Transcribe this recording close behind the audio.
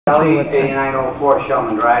Alley, 8904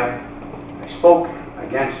 Shellman Drive. I spoke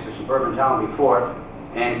against the suburban town before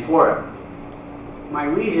and for it. My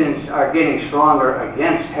reasons are getting stronger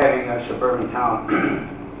against having a suburban town.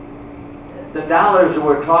 The dollars that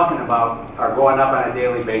we're talking about are going up on a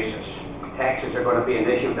daily basis. Taxes are going to be an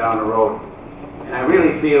issue down the road. And I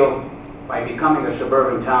really feel by becoming a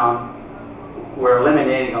suburban town, we're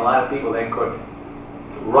eliminating a lot of people that could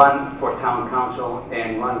run for town council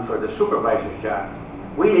and run for the supervisor's job.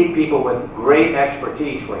 We need people with great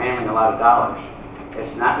expertise for handling a lot of dollars.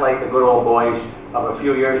 It's not like the good old boys of a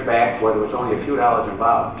few years back where there was only a few dollars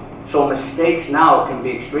involved. So mistakes now can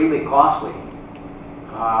be extremely costly.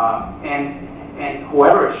 And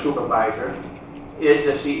whoever is supervisor is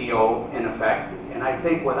the CEO in effect. And I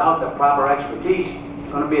think without the proper expertise,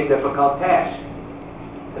 it's going to be a difficult task.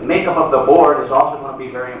 The makeup of the board is also going to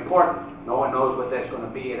be very important. No one knows what that's going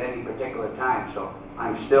to be at any particular time. So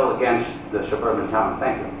I'm still against the suburban town.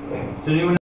 Thank you. So